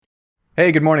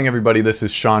Hey, good morning, everybody. This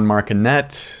is Sean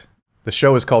Markinette. The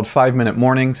show is called 5 Minute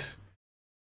Mornings.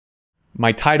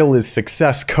 My title is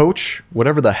Success Coach,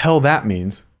 whatever the hell that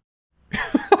means.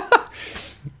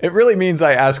 It really means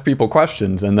I ask people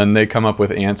questions, and then they come up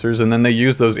with answers, and then they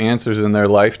use those answers in their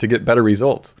life to get better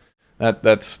results.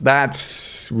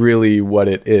 That's really what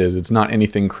it is. It's not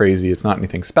anything crazy. It's not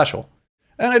anything special.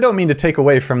 And I don't mean to take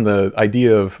away from the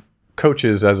idea of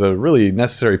coaches as a really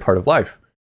necessary part of life.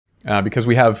 Because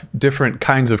we have different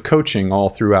kinds of coaching all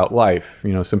throughout life.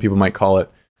 You know, some people might call it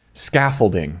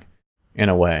scaffolding in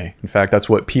a way. In fact, that's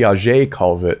what Piaget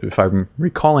calls it, if I'm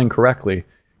recalling correctly.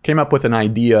 Came up with an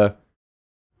idea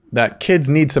that kids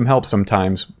need some help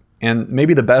sometimes, and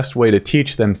maybe the best way to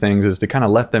teach them things is to kind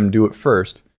of let them do it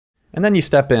first. And then you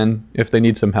step in if they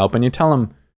need some help, and you tell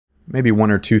them maybe one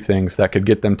or two things that could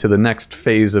get them to the next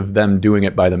phase of them doing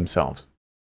it by themselves.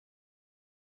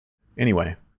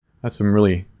 Anyway, that's some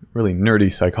really nerdy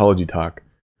psychology talk.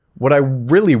 What I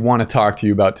really want to talk to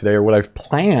you about today, or what I've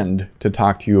planned to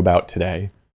talk to you about today,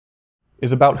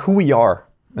 is about who we are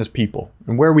as people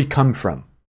and where we come from.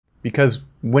 Because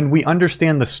when we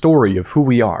understand the story of who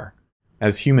we are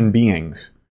as human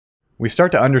beings, we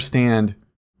start to understand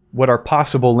what our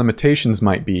possible limitations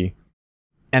might be,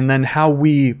 and then how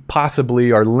we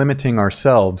possibly are limiting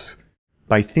ourselves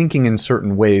by thinking in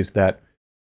certain ways that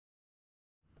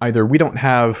either we don't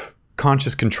have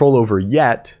conscious control over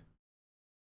yet,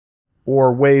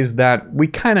 or ways that we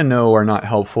kind of know are not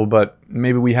helpful, but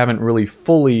maybe we haven't really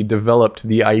fully developed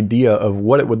the idea of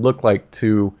what it would look like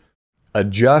to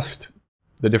adjust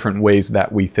the different ways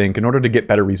that we think in order to get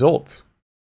better results.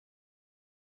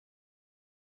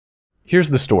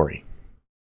 Here's the story.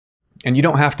 And you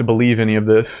don't have to believe any of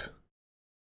this,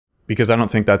 because I don't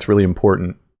think that's really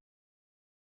important.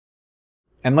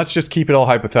 And let's just keep it all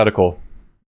hypothetical,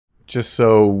 just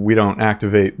so we don't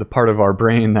activate the part of our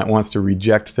brain that wants to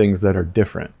reject things that are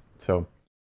different. So,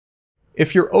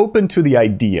 if you're open to the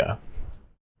idea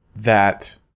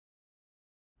that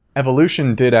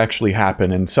evolution did actually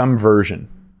happen in some version,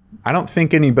 I don't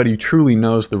think anybody truly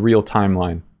knows the real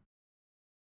timeline.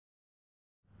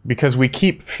 Because we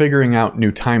keep figuring out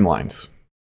new timelines.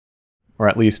 Or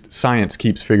at least science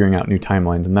keeps figuring out new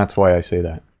timelines, and that's why I say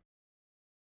that.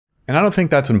 And I don't think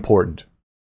that's important.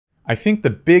 I think the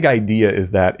big idea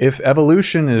is that if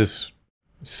evolution is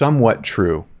somewhat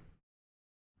true,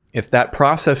 if that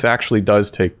process actually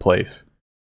does take place,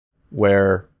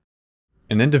 where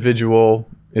an individual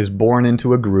is born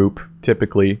into a group,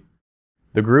 typically,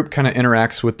 the group kind of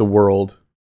interacts with the world,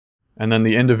 and then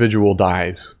the individual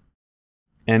dies.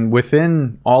 And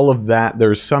within all of that,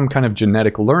 there's some kind of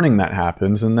genetic learning that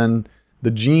happens, and then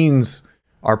the genes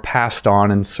are passed on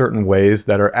in certain ways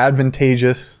that are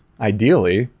advantageous,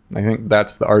 ideally. I think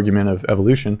that's the argument of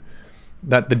evolution,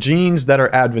 that the genes that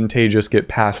are advantageous get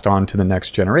passed on to the next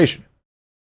generation.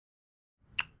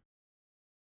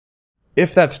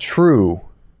 If that's true,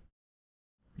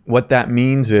 what that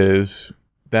means is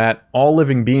that all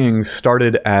living beings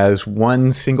started as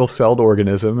one single-celled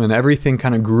organism, and everything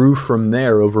kind of grew from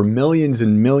there over millions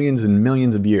and millions and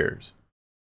millions of years.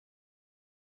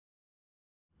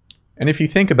 And if you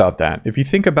think about that, if you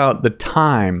think about the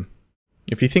time,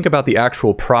 if you think about the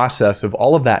actual process of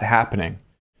all of that happening,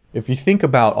 if you think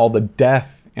about all the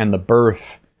death and the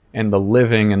birth and the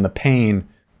living and the pain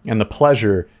and the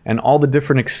pleasure and all the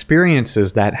different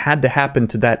experiences that had to happen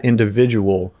to that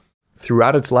individual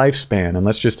throughout its lifespan, and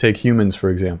let's just take humans for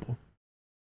example.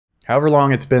 However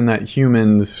long it's been that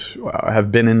humans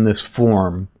have been in this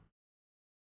form,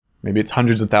 maybe it's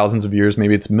hundreds of thousands of years,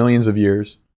 maybe it's millions of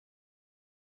years.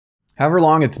 However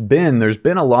long it's been, there's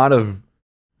been a lot of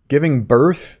giving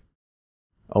birth,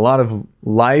 a lot of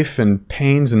life and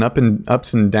pains and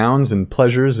ups and downs and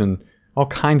pleasures and all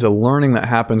kinds of learning that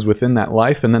happens within that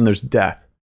life, and then there's death.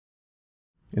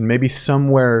 And maybe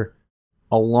somewhere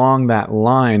along that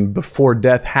line, before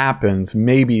death happens,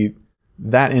 maybe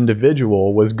that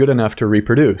individual was good enough to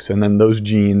reproduce, and then those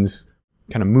genes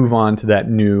kind of move on to that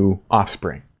new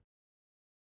offspring.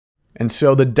 And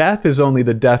so the death is only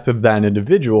the death of that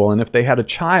individual, and if they had a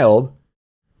child,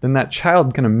 then that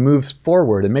child kind of moves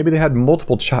forward, and maybe they had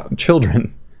multiple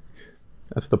children.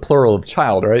 That's the plural of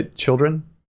child, right? Children.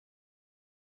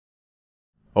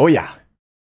 Oh yeah,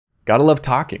 gotta love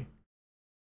talking.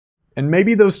 And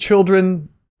maybe those children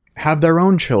have their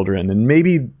own children, and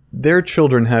maybe their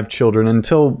children have children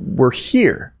until we're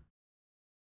here.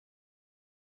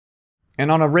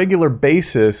 And on a regular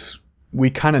basis, we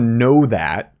kind of know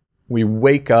that. We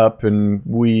wake up and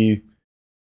we,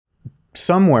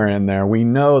 somewhere in there, we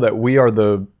know that we are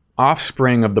the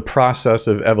offspring of the process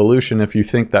of evolution, if you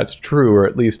think that's true, or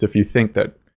at least if you think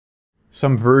that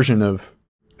some version of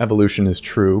evolution is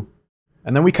true,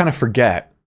 and then we kind of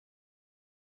forget.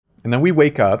 And then we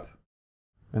wake up,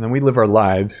 and then we live our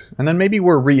lives, and then maybe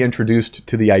we're reintroduced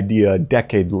to the idea a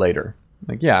decade later.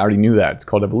 Like, yeah, I already knew that. It's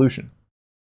called evolution.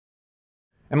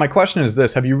 And my question is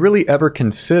this: have you really ever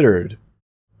considered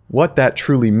what that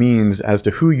truly means as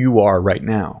to who you are right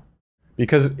now?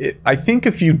 Because I think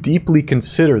if you deeply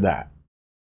consider that,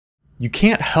 you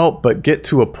can't help but get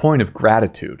to a point of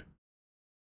gratitude.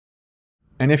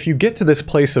 And if you get to this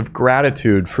place of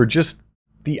gratitude for just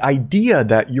the idea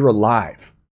that you're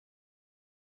alive,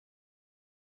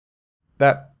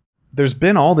 that there's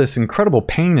been all this incredible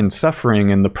pain and suffering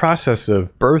in the process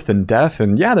of birth and death,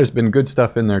 and yeah, there's been good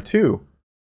stuff in there too.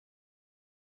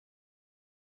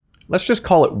 Let's just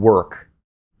call it work.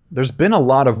 There's been a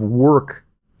lot of work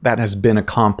that has been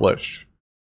accomplished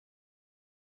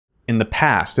in the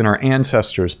past, in our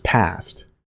ancestors' past,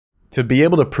 to be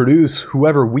able to produce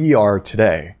whoever we are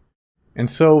today. And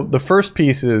so the first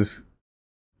piece is,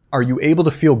 are you able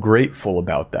to feel grateful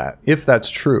about that, if that's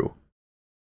true?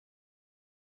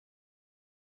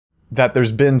 That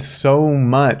there's been so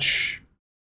much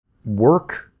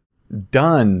work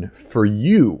done for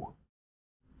you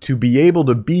to be able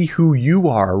to be who you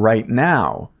are right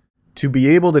now, to be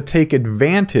able to take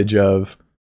advantage of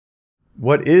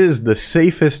what is the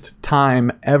safest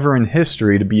time ever in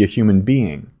history to be a human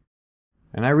being.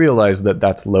 And I realize that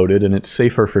that's loaded, and it's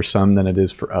safer for some than it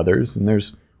is for others, and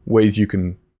there's ways you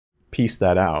can piece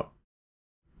that out.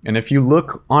 And if you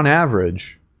look on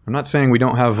average, I'm not saying we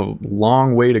don't have a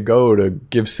long way to go to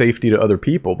give safety to other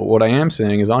people, but what I am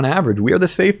saying is on average, we are the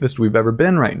safest we've ever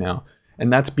been right now.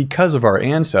 And that's because of our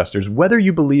ancestors, whether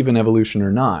you believe in evolution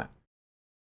or not.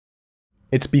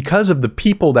 It's because of the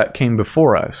people that came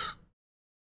before us.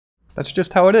 That's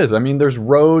just how it is. I mean, there's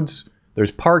roads,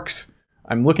 there's parks.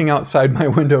 I'm looking outside my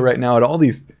window right now at all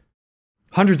these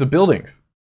hundreds of buildings.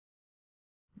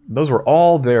 Those were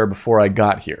all there before I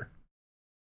got here.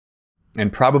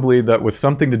 And probably that was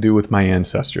something to do with my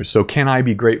ancestors. So can I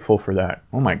be grateful for that?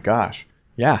 Oh my gosh.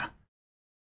 Yeah.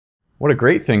 What a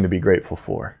great thing to be grateful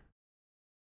for.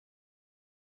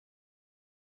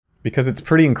 Because it's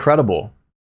pretty incredible,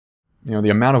 you know, the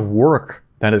amount of work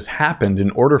that has happened in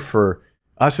order for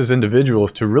us as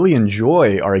individuals to really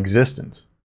enjoy our existence.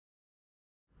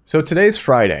 So today's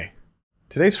Friday.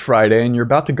 Today's Friday, and you're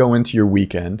about to go into your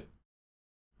weekend.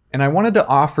 And I wanted to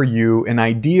offer you an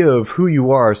idea of who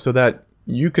you are so that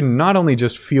you can not only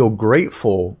just feel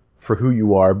grateful for who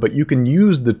you are, but you can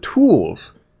use the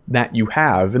tools that you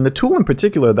have, and the tool in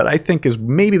particular that I think is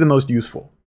maybe the most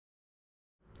useful.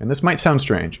 And this might sound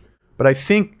strange, but I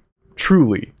think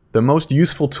truly the most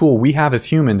useful tool we have as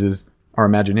humans is our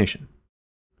imagination.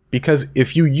 Because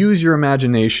if you use your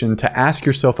imagination to ask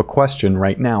yourself a question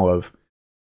right now of,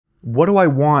 what do I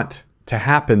want to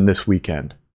happen this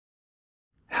weekend?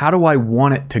 How do I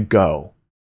want it to go?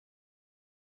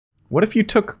 What if you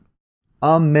took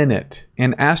a minute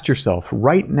and asked yourself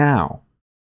right now,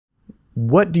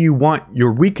 what do you want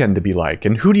your weekend to be like?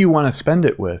 And who do you want to spend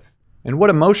it with? And what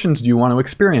emotions do you want to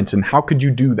experience? And how could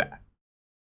you do that?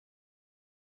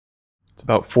 It's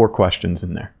about 4 questions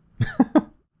in there.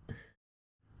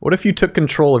 What if you took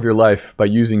control of your life by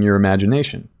using your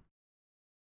imagination?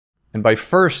 And by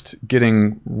first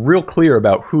getting real clear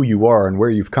about who you are and where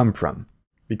you've come from.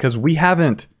 Because we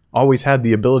haven't always had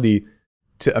the ability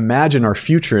to imagine our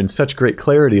future in such great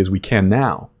clarity as we can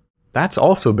now. That's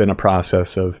also been a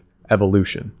process of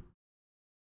evolution.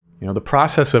 You know, the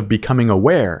process of becoming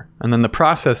aware, and then the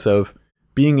process of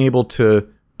being able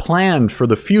to plan for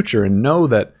the future and know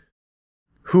that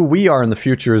who we are in the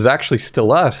future is actually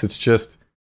still us. It's just,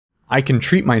 I can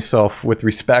treat myself with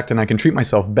respect, and I can treat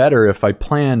myself better if I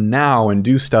plan now and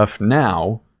do stuff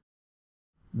now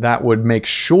that would make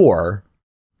sure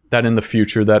that in the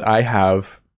future that I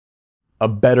have a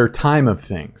better time of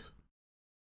things.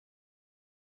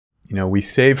 You know, we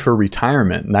save for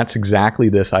retirement, and that's exactly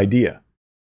this idea.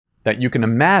 That you can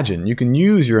imagine, you can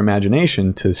use your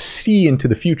imagination to see into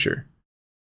the future.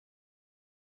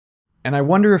 And I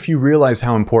wonder if you realize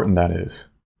how important that is.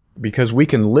 Because we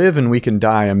can live and we can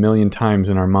die a million times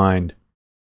in our mind.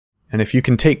 And if you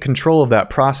can take control of that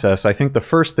process, I think the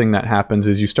first thing that happens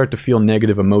is you start to feel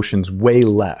negative emotions way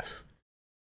less.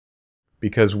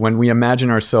 Because when we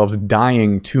imagine ourselves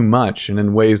dying too much and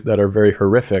in ways that are very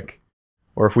horrific,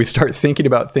 or if we start thinking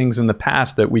about things in the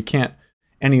past that we can't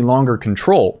any longer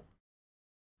control,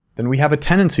 then we have a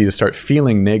tendency to start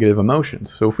feeling negative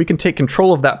emotions. So if we can take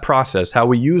control of that process, how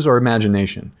we use our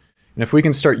imagination, and if we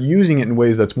can start using it in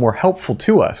ways that's more helpful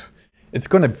to us, it's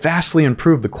going to vastly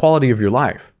improve the quality of your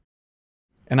life.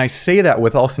 And I say that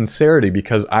with all sincerity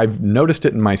because I've noticed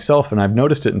it in myself and I've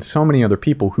noticed it in so many other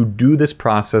people who do this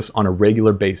process on a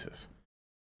regular basis.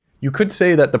 You could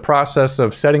say that the process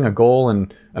of setting a goal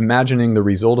and imagining the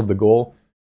result of the goal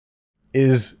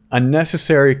is a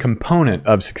necessary component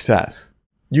of success.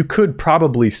 You could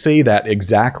probably say that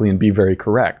exactly and be very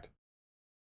correct.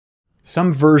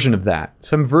 Some version of that,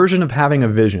 some version of having a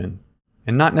vision,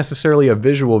 and not necessarily a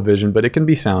visual vision, but it can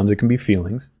be sounds, it can be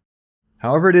feelings.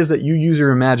 However it is that you use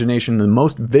your imagination in the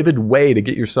most vivid way to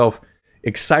get yourself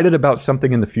excited about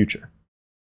something in the future.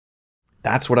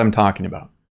 That's what I'm talking about.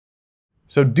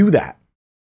 So do that.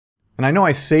 And I know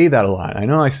I say that a lot. I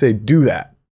know I say do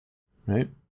that, right?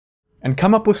 And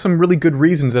come up with some really good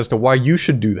reasons as to why you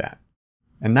should do that.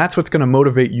 And that's what's going to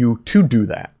motivate you to do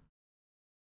that.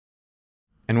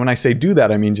 And when I say do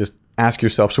that, I mean just ask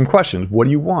yourself some questions. What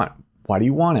do you want? Why do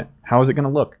you want it? How is it going to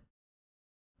look?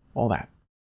 All that.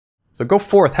 So go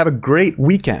forth, have a great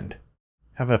weekend.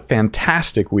 Have a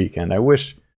fantastic weekend. I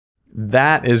wish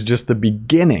that is just the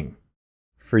beginning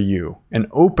for you, an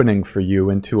opening for you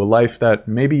into a life that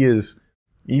maybe is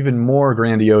even more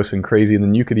grandiose and crazy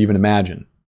than you could even imagine.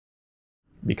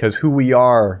 Because who we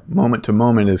are moment to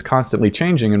moment is constantly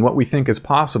changing, and what we think is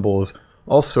possible is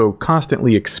also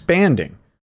constantly expanding,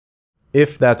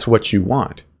 if that's what you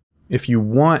want. If you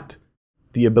want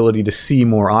the ability to see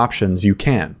more options, you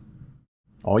can.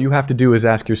 All you have to do is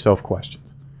ask yourself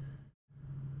questions.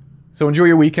 So enjoy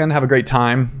your weekend. Have a great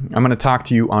time. I'm going to talk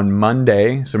to you on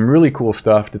Monday. Some really cool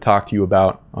stuff to talk to you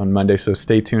about on Monday, so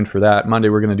stay tuned for that. Monday,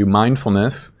 we're going to do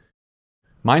mindfulness.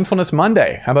 Mindfulness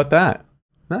Monday. How about that?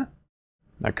 Huh?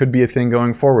 That could be a thing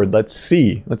going forward. Let's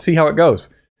see. Let's see how it goes.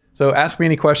 So ask me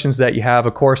any questions that you have.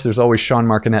 Of course, there's always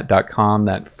SeanMarkinette.com.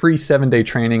 That free 7-day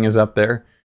training is up there.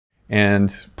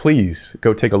 And please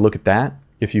go take a look at that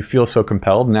if you feel so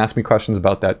compelled, and ask me questions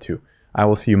about that too. I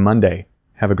will see you Monday.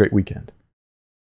 Have a great weekend.